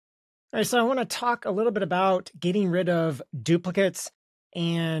All right, so I want to talk a little bit about getting rid of duplicates.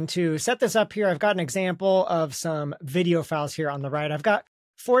 And to set this up here, I've got an example of some video files here on the right. I've got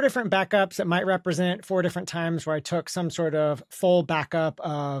 4 different backups that might represent 4 different times where I took some sort of full backup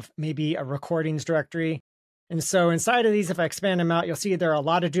of maybe a recordings directory. And so inside of these, if I expand them out, you'll see there are a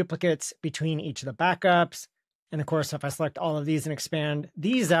lot of duplicates between each of the backups. And of course, if I select all of these and expand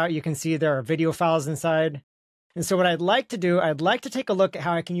these out, you can see there are video files inside. And so what I'd like to do, I'd like to take a look at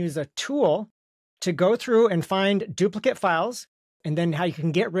how I can use a tool to go through and find duplicate files, and then how you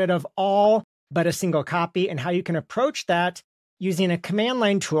can get rid of all but a single copy, and how you can approach that using a command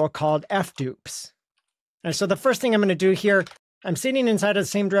line tool called fdupes. And so the first thing I'm going to do here, I'm sitting inside of the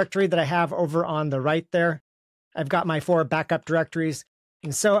same directory that I have over on the right there. I've got my 4 backup directories.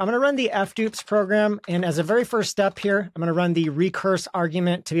 And so I'm going to run the fdupes program. And as a very first step here, I'm going to run the recurse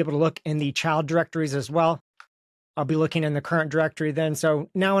argument to be able to look in the child directories as well. I'll be looking in the current directory then. So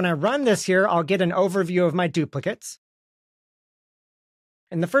now when I run this here, I'll get an overview of my duplicates.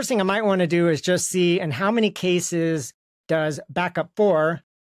 And the first thing I might want to do is just see in how many cases does backup 4.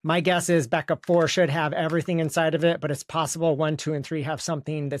 My guess is backup 4 should have everything inside of it, but it's possible 1, 2, and 3 have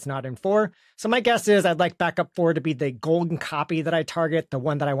something that's not in 4. So my guess is I'd like backup 4 to be the golden copy that I target, the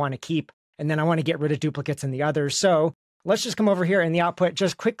one that I want to keep. And then I want to get rid of duplicates in the others. So let's just come over here in the output.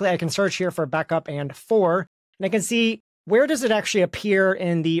 Just quickly, I can search here for backup and 4. And I can see, where does it actually appear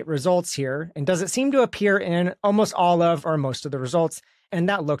in the results here? And does it seem to appear in almost all of or most of the results? And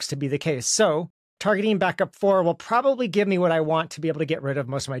that looks to be the case. So targeting backup 4 will probably give me what I want to be able to get rid of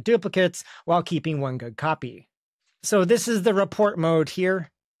most of my duplicates while keeping one good copy. So this is the report mode here.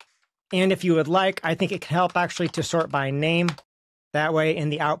 And if you would like, I think it can help actually to sort by name. That way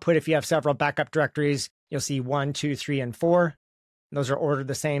in the output, if you have several backup directories, you'll see 1, 2, 3, and 4. Those are ordered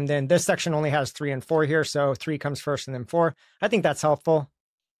the same. Then this section only has 3 and 4 here, so 3 comes first and then 4. I think that's helpful.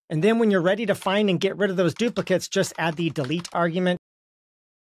 And then when you're ready to find and get rid of those duplicates, just add the delete argument.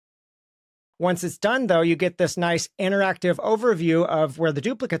 Once it's done, though, you get this nice interactive overview of where the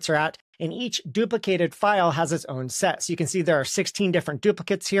duplicates are at, and each duplicated file has its own set. So you can see there are 16 different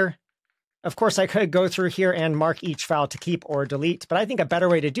duplicates here. Of course, I could go through here and mark each file to keep or delete, but I think a better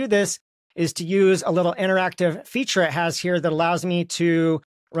way to do this is to use a little interactive feature it has here that allows me to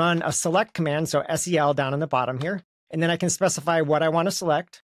run a select command, so SEL down on the bottom here, and then I can specify what I want to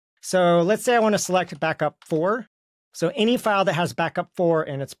select. So let's say I want to select backup 4. So any file that has backup 4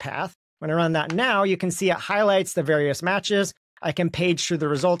 in its path. When I run that now, you can see it highlights the various matches. I can page through the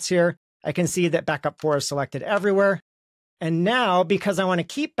results here. I can see that backup 4 is selected everywhere. And now, because I want to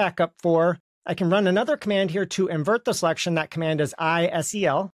keep backup 4, I can run another command here to invert the selection. That command is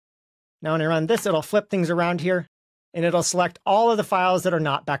ISEL. Now, when I run this, it'll flip things around here, and it'll select all of the files that are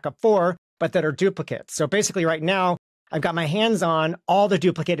not backup 4, but that are duplicates. So basically right now, I've got my hands on all the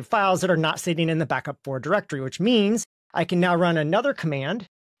duplicated files that are not sitting in the backup 4 directory, which means I can now run another command.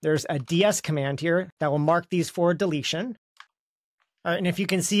 There's a DS command here that will mark these for deletion. All right, and if you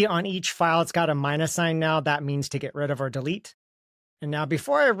can see on each file, it's got a minus sign now. That means to get rid of or delete. And now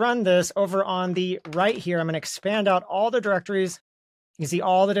before I run this, over on the right here, I'm going to expand out all the directories. You can see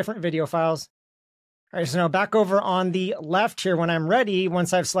all the different video files. All right, so now back over on the left here, when I'm ready,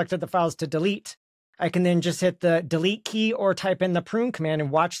 once I've selected the files to delete, I can then just hit the delete key or type in the prune command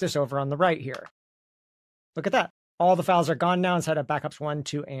and watch this over on the right here. Look at that. All the files are gone now inside of backups 1,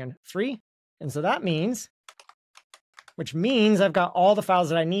 2, and 3. And so that means, which means I've got all the files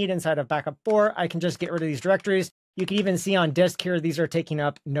that I need inside of backup 4. I can just get rid of these directories. You can even see on disk here, these are taking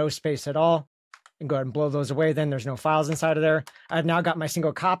up no space at all. And go ahead and blow those away. Then there's no files inside of there. I've now got my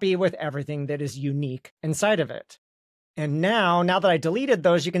single copy with everything that is unique inside of it. And now that I deleted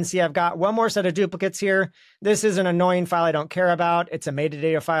those, you can see I've got one more set of duplicates here. This is an annoying file I don't care about. It's a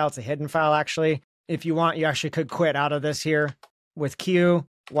metadata file. It's a hidden file, actually. If you want, you actually could quit out of this here with Q,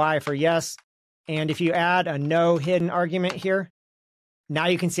 Y for yes. And if you add a no hidden argument here, now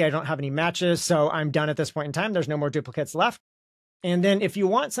you can see I don't have any matches. So I'm done at this point in time. There's no more duplicates left. And then if you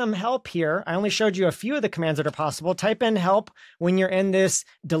want some help here, I only showed you a few of the commands that are possible. Type in help when you're in this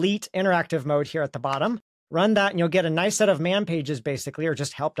delete interactive mode here at the bottom. Run that and you'll get a nice set of man pages basically, or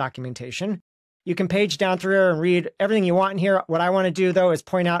just help documentation. You can page down through here and read everything you want in here. What I want to do though is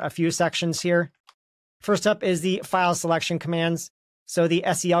point out a few sections here. First up is the file selection commands. So the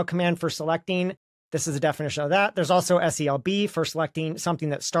SEL command for selecting, this is the definition of that. There's also SELB for selecting something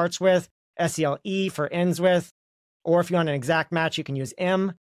that starts with, SELE for ends with, or if you want an exact match, you can use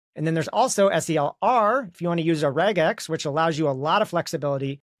M. And then there's also SELR if you want to use a regex, which allows you a lot of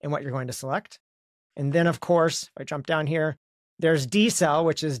flexibility in what you're going to select. And then, of course, if I jump down here, there's decel,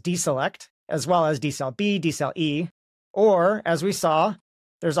 which is deselect, as well as decel B, decel E, or as we saw,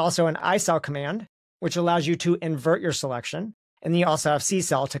 There's also an icell command, which allows you to invert your selection. And then you also have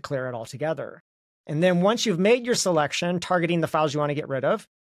ccell to clear it all together. And then once you've made your selection, targeting the files you want to get rid of,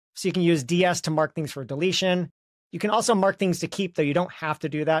 so you can use ds to mark things for deletion. You can also mark things to keep, though you don't have to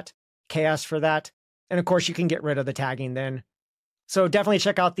do that. KS for that. And of course, you can get rid of the tagging then. So definitely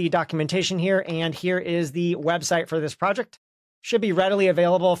check out the documentation here. And here is the website for this project. Should be readily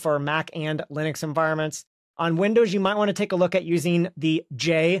available for Mac and Linux environments. On Windows, you might want to take a look at using the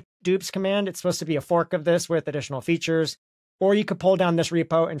fdupes command. It's supposed to be a fork of this with additional features. Or you could pull down this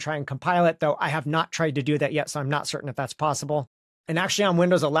repo and try and compile it, though I have not tried to do that yet, so I'm not certain if that's possible. And actually on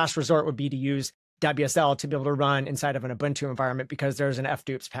Windows, a last resort would be to use WSL to be able to run inside of an Ubuntu environment because there's an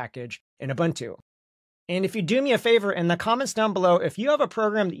fdupes package in Ubuntu. And if you do me a favor in the comments down below, if you have a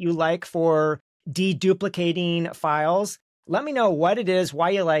program that you like for deduplicating files, let me know what it is,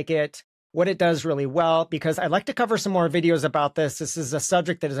 why you like it, what it does really well, because I'd like to cover some more videos about this. This is a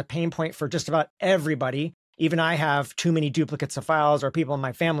subject that is a pain point for just about everybody. Even I have too many duplicates of files, or people in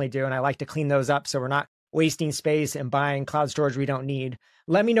my family do, and I like to clean those up so we're not wasting space and buying cloud storage we don't need.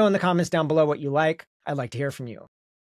 Let me know in the comments down below what you like. I'd like to hear from you.